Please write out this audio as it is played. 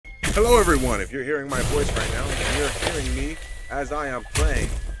Hello everyone, if you're hearing my voice right now, and you're hearing me as I am playing.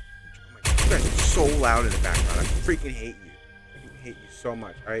 Oh my God, you guys are so loud in the background. I freaking hate you. I hate you so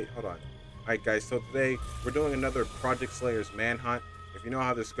much. Alright, hold on. Alright guys, so today we're doing another Project Slayer's Manhunt. If you know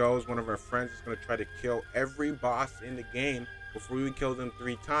how this goes, one of our friends is going to try to kill every boss in the game before we kill them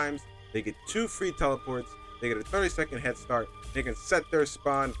 3 times. They get 2 free teleports, they get a 30-second head start, they can set their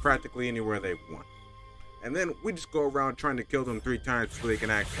spawn practically anywhere they want. And then we just go around trying to kill them 3 times before they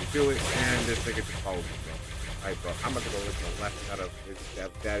can actually do it, and this nigga just follows me, bro. Alright, bro, I'm about to go listen to the left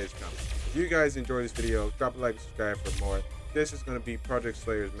and that is coming. If you guys enjoy this video, drop a like and subscribe for more. This is going to be Project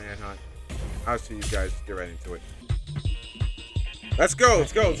Slayer's Manhunt. I'll see you guys get right into it. Let's go,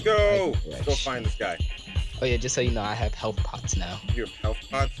 let's go, let's go! Let's go find this guy. Oh yeah, just so you know, I have health pots now. You have health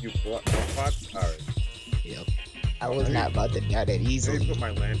pots? You bought health pots? Alright. Yep. I was not about to die that easily. Let me put my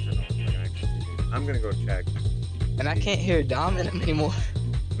lantern on so I can actually see this. I'm gonna go check. And I can't hear Dom and him anymore.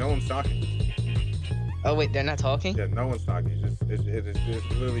 No one's talking. Oh wait, they're not talking? Yeah, no one's talking. It's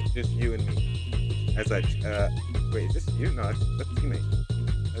literally just you and me. As I, wait, is this you? No, that's teammate.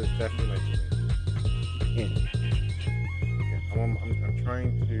 That is definitely my teammate. Yeah. I'm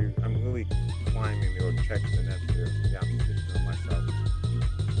trying to, I'm literally climbing to go check the net here. Yeah, I'm switching on myself.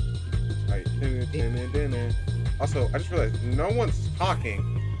 Alright, also, I just realized no one's talking.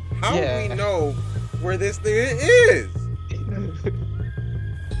 How do we know where this thing is?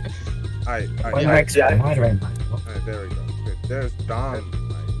 Alright, there we go. Good. There's Dom.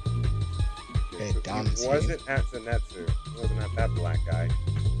 Okay, Dom is here. Wasn't at Zenetsu. It wasn't at that black guy.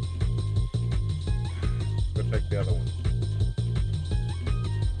 Go check the other one.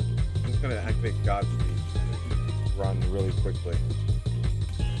 I'm just gonna activate Godspeed and run really quickly.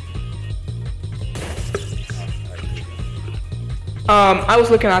 I was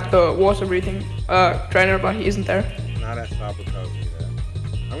looking at the water breathing trainer, but he isn't there. Not at Sabuko either.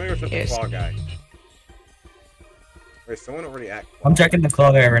 I'm gonna go check the claw guy. Wait, someone already at claw. I'm checking the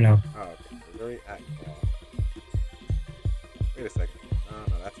claw guy right now. Oh, okay. He's already at claw. Wait a second.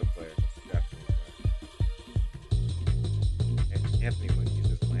 No, that's a player. That's definitely a player. Anthony wouldn't use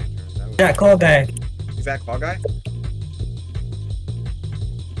his lantern. Yeah, claw guy. He's at claw guy?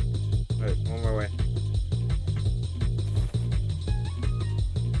 Wait, one more way.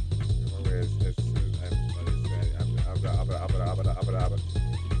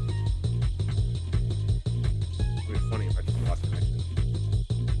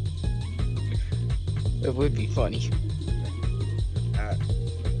 It would be funny.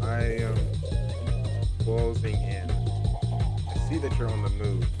 I am closing in. I see that you're on the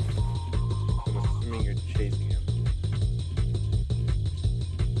move. I'm assuming you're chasing him.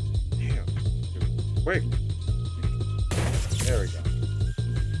 Damn. Dude, quick. There we go.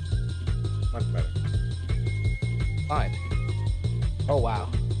 Much better. Fine. Oh wow.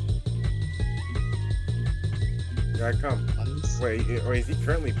 Here I come. Wait, or is he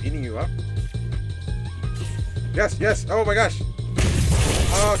currently beating you up? Yes, yes. Oh my gosh.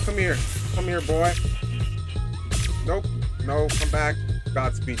 Oh, come here. Come here, boy. Nope. No, come back.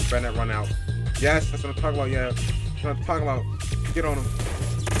 Godspeed. You better not run out. Yes, that's what I'm talking about. Yeah. That's what I'm talking about. Get on him.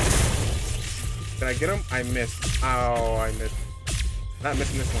 Did I get him? I missed. Oh, I missed. Not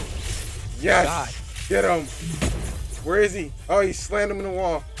missing this one. Yes. God. Get him. Where is he? Oh, he slammed him in the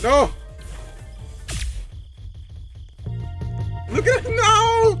wall. No. Look at him.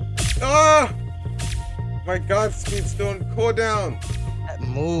 No. Ah. My God, speed's still on cooldown. That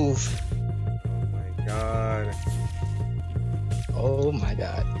move. Oh my God. Oh my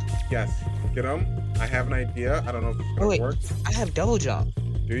God. Yes, get him. I have an idea. I don't know if it's gonna work. I have double jump.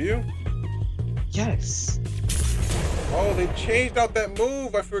 Do you? Yes. Oh, they changed out that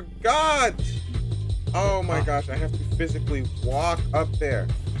move. I forgot. Oh my gosh, I have to physically walk up there.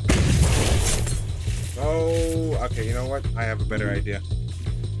 Oh, okay, you know what? I have a better idea.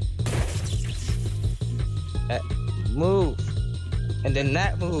 That move. And then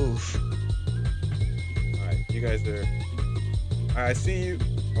that move. Alright, you guys are... I see you.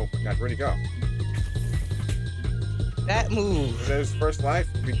 Oh my God, where'd he go? That move. Is that his first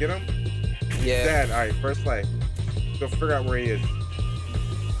life? Did we get him? Yeah. He's dead. Alright, first life. Go figure out where he is.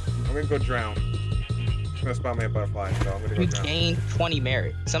 I'm gonna go drown. I'm gonna spawn me a butterfly, so I'm gonna go drown. You gained 20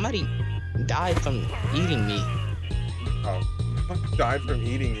 merit. Somebody died from eating me. Oh. Died from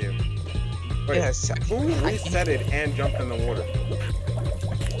eating you. Wait, yes. Who reset it and jumped in the water?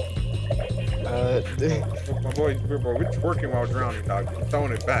 My boy, we're twerking while drowning, dog.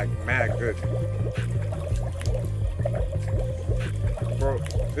 Throwing it back, mad good. Bro,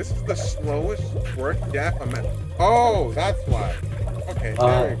 this is the slowest twerk death I'm at. Oh, that's why. Okay,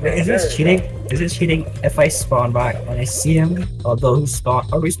 there we go. Is this cheating? is it cheating if I spawn back and I see him? Although who spawn?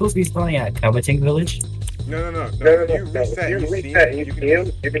 Are we supposed to be spawning at Caboting Village? No. If you reset, you see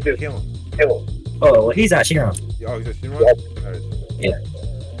him, you can just kill him. Oh, well, he's at Shinron. Oh, he's a Shinron? Alright. Yeah.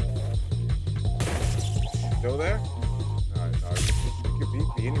 Still there? Alright, you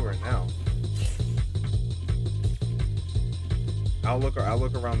could be anywhere now. I'll look around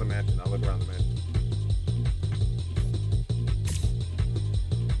the mansion.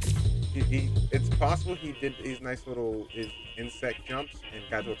 It's possible he did his nice little insect jumps and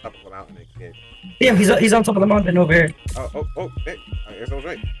got to the top of the mountain and escaped. Yeah, he's on top of the mountain over here. Oh, hey, I guess I was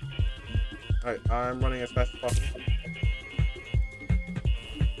right. Alright, I'm running as fast as possible.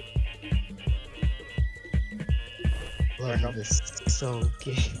 Love is so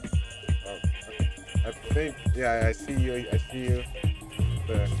gay. I think, yeah, I see you.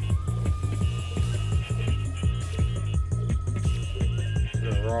 There.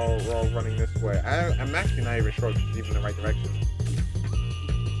 We're all running this way. I'm actually not even sure if it's even the right direction.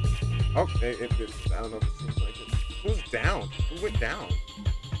 Oh, I don't know if it seems like it. Who's down? Who went down?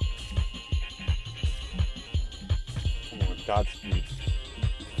 Come on, Godspeed.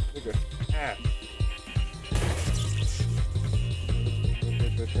 Look at that.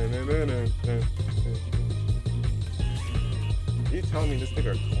 Are you telling me this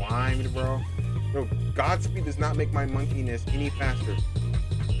nigga climbed, bro? Bro, Godspeed does not make my monkeyness any faster.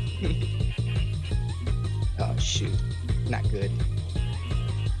 Oh shoot, not good.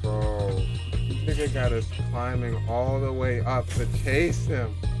 Bro, this nigga got us climbing all the way up to chase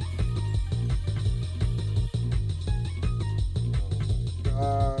him. Oh my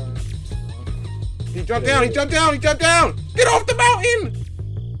God. He jumped down! Get off the mountain!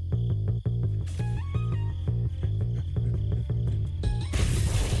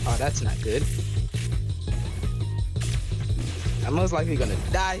 Oh, that's not good. I'm most likely gonna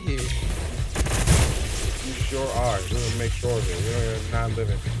die here. You sure are. We're gonna make sure of it. You're not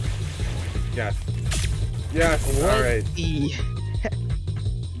living. Yes. Alright.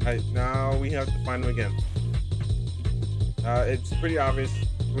 Now we have to find him again. It's pretty obvious.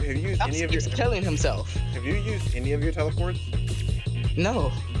 Have you used any of your... He's killing himself. Have you used any of your teleports?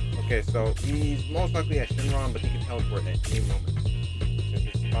 No. Okay, so he's most likely at Shinron, but he can teleport at any moment. Because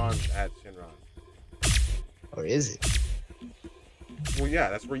he spawns at Shinron. Or is it? Well, yeah,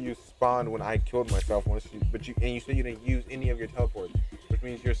 that's where you spawned when I killed myself. And you said you didn't use any of your teleports, which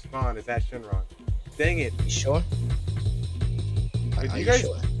means your spawn is at Shinron. Dang it! You sure? Do you guys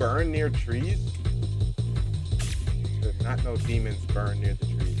burn near trees? There's not no demons burn near the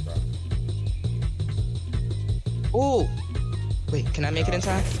trees, bro. Ooh! Wait, can I make it in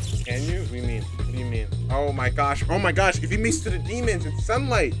time? Can you? What do you mean? Oh my gosh! If he meets to the demons, it's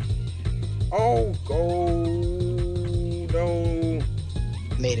sunlight! Oh, go! No!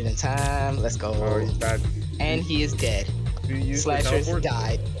 Made it in time. Let's go. Oh, that's... And he is dead. Do you use Slashers your teleport?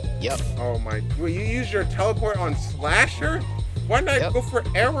 died. Yep. Oh my... Wait, you use your teleport on Slasher? Why not go for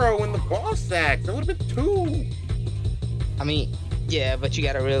Arrow in the ball sacks? That would have been 2. I mean, yeah, but you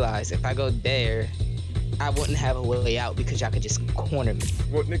gotta realize, if I go there, I wouldn't have a way out because y'all could just corner me.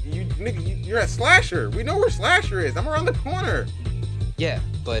 Well, nigga, you're at Slasher. We know where Slasher is. I'm around the corner. Yeah,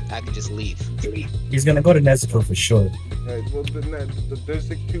 but I could just leave. He's gonna go to Nezuko for sure. Right, well, there's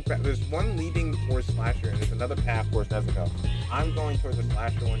like 2 paths. There's one leading towards Slasher, and there's another path towards Nezuko. I'm going towards the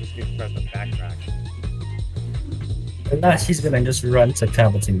Slasher one just because of the backtrack. Unless he's gonna just run to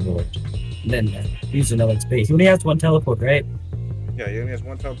Caboting Village. And then use another space. He only has 1 teleport, right? Yeah, he only has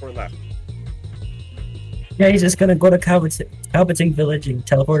 1 teleport left. Yeah, he's just gonna go to Caboting Village and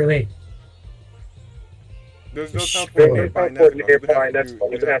teleport away. There's no teleport nearby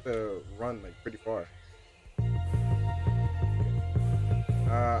Nezuko. You would have to run like pretty far.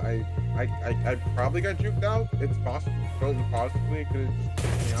 I probably got juked out. It's possible, totally possibly. Could have just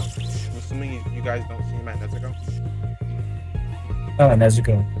took me out. I'm assuming you guys don't see him at Nezuko. Oh,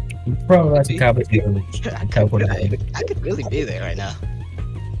 Nezuko. You probably like to Caboting Village. I could really be there right now.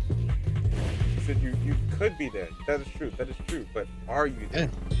 You said you could be there. That is true. But are you there?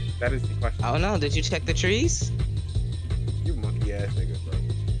 That is the question. I don't know. Did you check the trees? You monkey ass nigga, bro.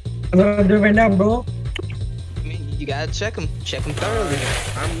 I'm gonna do it right now, bro. I mean, you gotta check them. Check them thoroughly.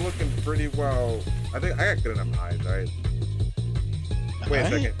 I'm looking pretty well. I think I got good enough eyes, right?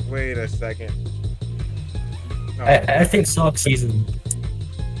 Wait a second. No, I think Sock sees him.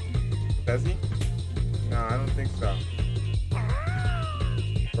 Does he? No, I don't think so.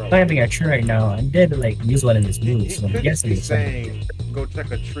 Bro. I'm having a tree right now. I'm dead to like use one of his moves, so I'm guessing he's it's saying go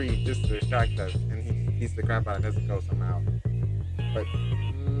check a tree just to distract us, and he's the crap out of Nezuko somehow. But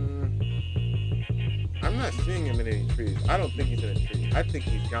I'm not seeing him in any trees. I don't think he's in a tree. I think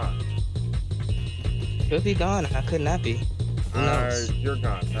he's gone. Could be gone. I could not be. Who knows? You're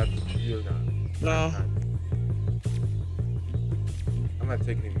gone. You're gone. No. I'm not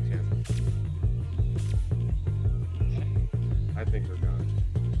taking any chances. I think we're gone.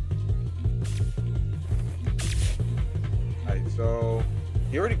 Alright, so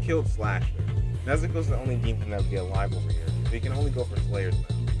he already killed Slasher. Nezuko's the only demon that would be alive over here. So he can only go for Slayers now.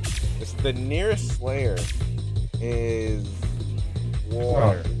 The nearest Slayer is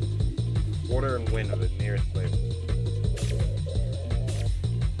water. Water and wind are the nearest Slayers.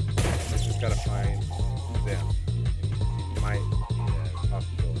 I just gotta find them. And he might be a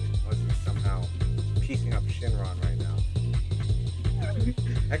possibility. Unless he's somehow piecing up Shinron right now.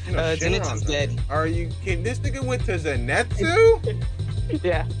 Actually, no, Zenitsu's dead. Are you kidding? This nigga went to Zenitsu?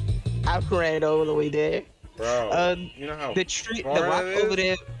 Yeah. I ran all the way there. Bro, you know how the rock over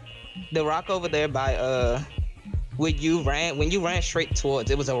there, the rock over there by when you ran straight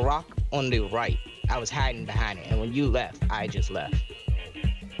towards, it was a rock on the right. I was hiding behind it, and when you left, I just left.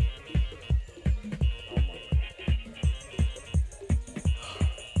 Oh my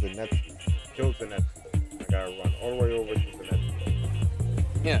God. Zenitsu. Kill Zenitsu. I gotta run all the way over to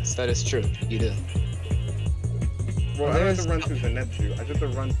Zenitsu. Yes, that is true. You do. Well, I don't have to run to Zenitsu. I just have to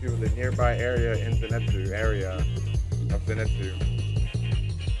run to the nearby area in Zenitsu area of Zenitsu.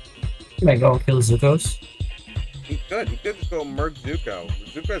 You might go kill Zuko's. He could just go murk Zuko.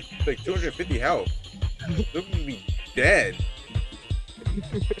 Zuko's like 250 health. Zuko would be dead.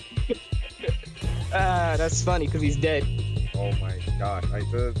 That's funny because he's dead. Oh my gosh.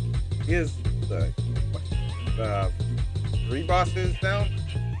 He has the 3 bosses down?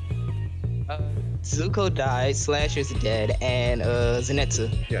 Zuko died, Slasher's dead, and Zenitsu.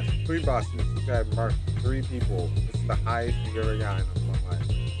 Yes, 3 bosses. This guy marked 3 people. This is the highest you've ever gotten on one life.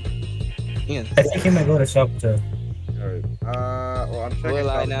 Yeah. I think he might go to Shelter. Alright. Well, I'm checking Will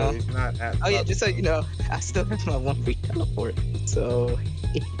I out, now? so he's not at Oh yeah, just so you know, I still have my 1 free teleport. So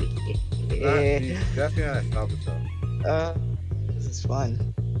He's definitely not at Salvatore. this is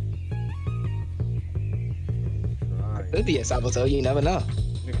fun. Right. Could be a Saboteur, you never know.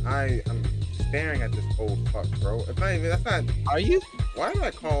 Dude, I'm staring at this old fuck, bro. It's not even, that's not, Are you? why do I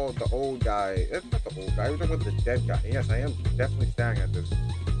call the old guy, it's not the old guy, we're talking about the dead guy. Yes, I am definitely staring at this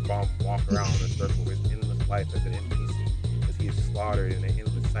bum walk around in a circle with endless life as an NPC, as he is slaughtered in an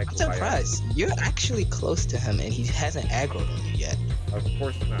endless cycle. I'm surprised. You're actually close to him and he hasn't aggroed on you yet. Of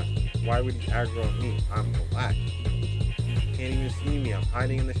course not. Why would he aggro on me? I'm black. You can't even see me, I'm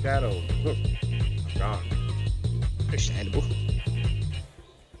hiding in the shadows. Look, I'm gone. Understandable.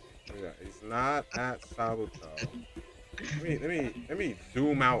 Yeah, he's not at Sabotage. Let me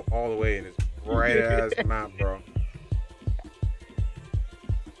zoom out all the way in this bright ass map, bro.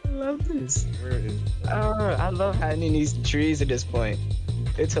 I love this. Where is I love hiding in these trees at this point.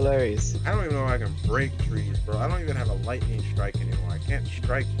 It's hilarious. I don't even know if I can break trees, bro. I don't even have a lightning strike anymore. I can't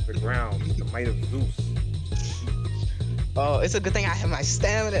strike the ground with the might of Zeus. Oh, it's a good thing I have my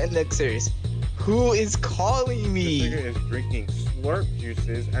stamina elixirs. Who is calling This me? nigga is drinking slurp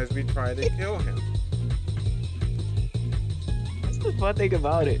juices as we try to kill him. That's the fun thing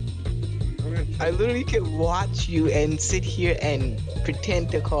about it. I'm gonna I literally can watch you and sit here and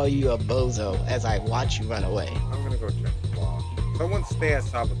pretend to call you a bozo as I watch you run away. I'm gonna go check the wall. Someone stay at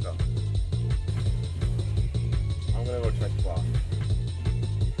Sabotage. I'm gonna go check the wall.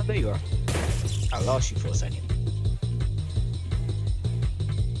 Oh, there you are. I lost you for a second.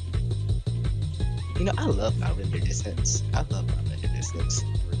 You know, I love my render distance. I love my render distance.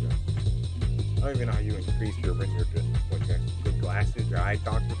 Here we go. I don't even know how you increase your render distance. What, your good glasses, your eye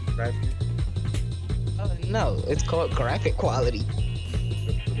doctor prescribed you? No, it's called graphic quality.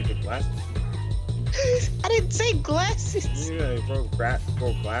 Just really good glasses? I didn't say glasses. Yeah,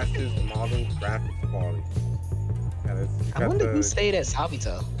 bro, glasses, model, graphics quality. Yeah, that's, I wonder who stayed at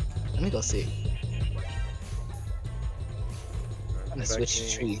Sabito. Let me go see. I'm gonna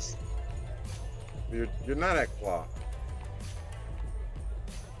switch trees. You're not at Claw.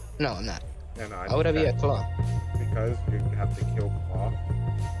 No, I'm not. Yeah, no, Why would I be at Claw? Because you have to kill Claw.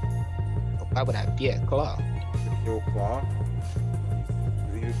 Why would I be at Claw? To kill Claw.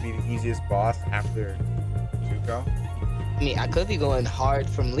 He would be the easiest boss after Zuko. I mean, I could be going hard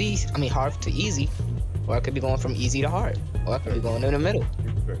from hard to easy, or I could be going from easy to hard, or I could be going in the middle.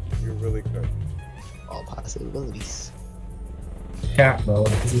 You could. You really could. All possibilities. Cat, bro,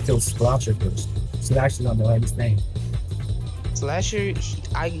 because he killed Splasher first. So I actually don't know his name. Slasher,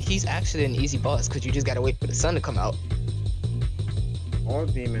 he's actually an easy boss because you just gotta wait for the sun to come out. All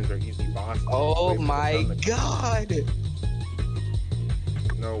demons are easy bosses. Oh Wait for the my sun to- god!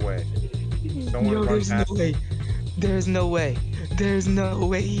 No way. Someone Yo, run there's no past way. There's no way. There's no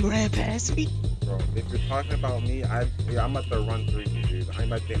way he ran past me. Bro, bro. If you're talking about me, I'm about to run through you, dude.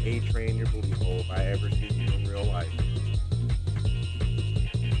 I'm about to A-train your booty hole if I ever see you in real life.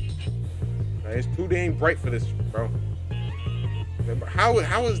 It's too dang bright for this, bro. How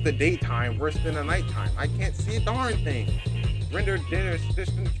is the daytime worse than the nighttime? I can't see a darn thing. Render dinner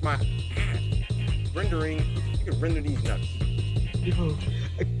distance my rendering. You can render these nuts.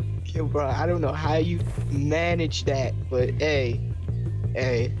 Yo, bro, I don't know how you manage that, but hey.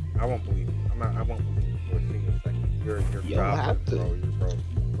 I won't believe you. I won't believe you for a single second. You're gobbling,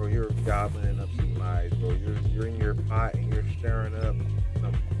 bro. You're gobbling up some lies, bro. You're in your pot and you're stirring up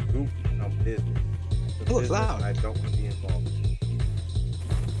some goop, some business. Business I don't want to be involved in.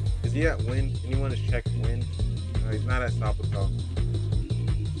 Is he at wind? Anyone has checked wind? No, he's not at Sabato.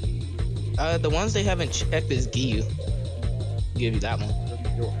 The ones they haven't checked is Giyu. Give you that one.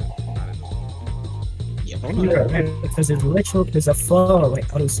 Yeah, because there's a floor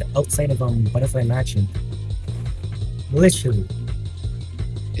right outside of Butterfly Mansion. Literally.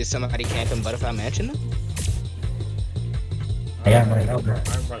 Is somebody camping Butterfly Mansion though? Yeah, I know, bro.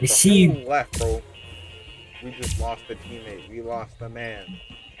 You see, left, bro. We just lost a teammate. We lost a man.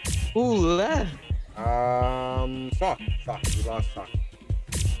 Who left? Sock. We lost Sock.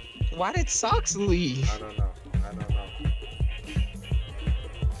 Why did Socks leave? I don't know.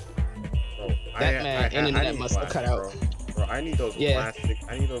 Bro, That man internet must have cut out. Bro, I need those plastic.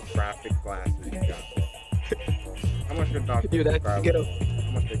 I need those graphic glasses you got. Bro. How much your doctor? Dude, get How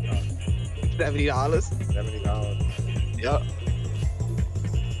much they cost? $70. $70. Yup.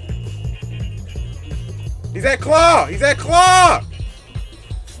 He's at Claw!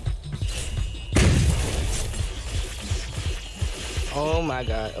 Oh my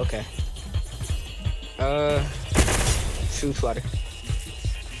god, okay. Shoe flutter.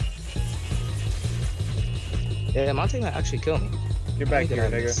 Yeah, Monte might actually kill me. Get back here,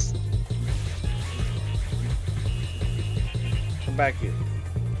 nigga. Come back here.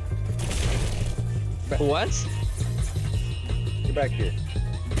 What? Get back here.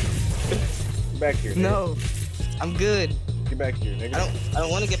 Get back here, nigga. No, I'm good. Get back here, nigga. I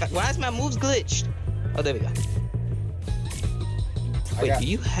don't want to get back. Why is my moves glitched? Oh, there we go. Wait, do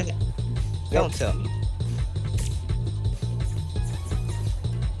you have it? Don't tell me.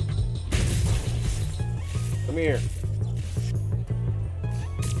 Come here.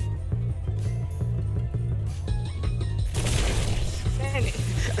 Damn it.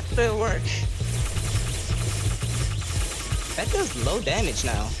 That didn't work. That does low damage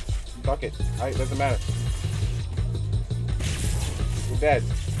now. Fuck it. Alright, doesn't matter. You're dead.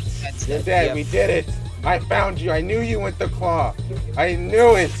 You're dead. Yep. We did it. I found you. I knew you went the claw. I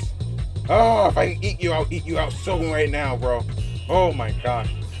knew it. Oh, if I can eat you, I'll eat you out so right now, bro. Oh my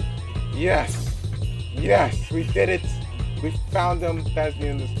gosh. Yes. Yes, we did it. We found them. That's the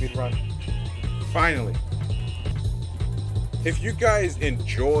end of the speed run. Finally. If you guys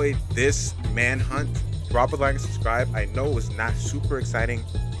enjoyed this manhunt, drop a like and subscribe. I know it was not super exciting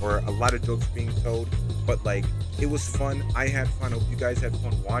or a lot of jokes being told, but like it was fun. I had fun. I hope you guys had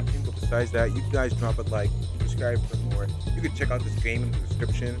fun watching. But besides that, you guys drop a like, subscribe for more. You can check out this game in the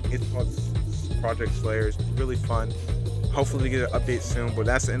description. It's called Project Slayers. It's really fun. Hopefully we get an update soon. But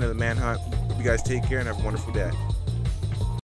that's the end of the manhunt. Hope you guys take care and have a wonderful day.